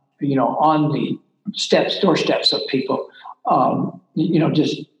 on the doorsteps of people.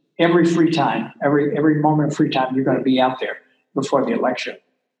 Just every free time, every moment of free time, you're going to be out there before the election,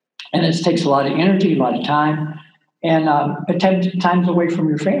 and it takes a lot of energy, a lot of time, and times away from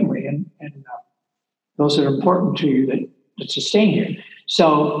your family and those that are important to you that sustain you.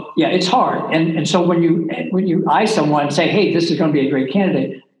 So yeah, it's hard. And so when you eye someone and say, hey, this is going to be a great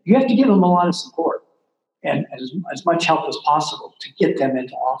candidate, you have to give them a lot of support and as much help as possible to get them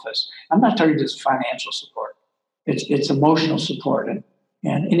into office. I'm not talking just financial support. It's emotional support and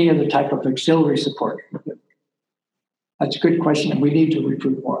any other type of auxiliary support. That's a good question, and we need to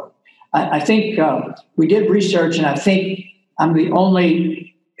recruit more. I think we did research, and I think I'm the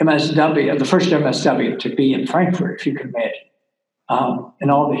only MSW, the first MSW to be in Frankfurt, if you can imagine,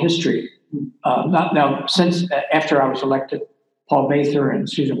 in all the history. Not now, since after I was elected, Paul Mather and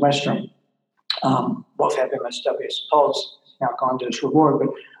Susan Westrom both have MSWs. Paul's now gone to his reward,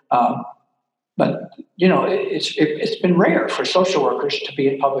 but it's been rare for social workers to be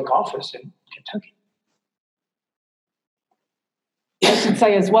in public office in Kentucky. I should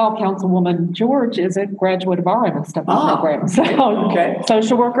say as well, Councilwoman George is a graduate of our MSW program. So, okay.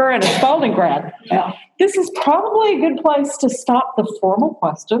 Social worker and a Spalding grad. Yeah. This is probably a good place to stop the formal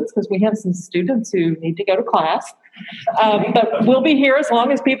questions because we have some students who need to go to class. But we'll be here as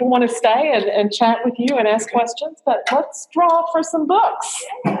long as people want to stay and chat with you and ask questions. But let's draw for some books.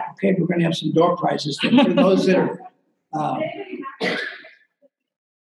 Okay, we're going to have some door prizes for those that are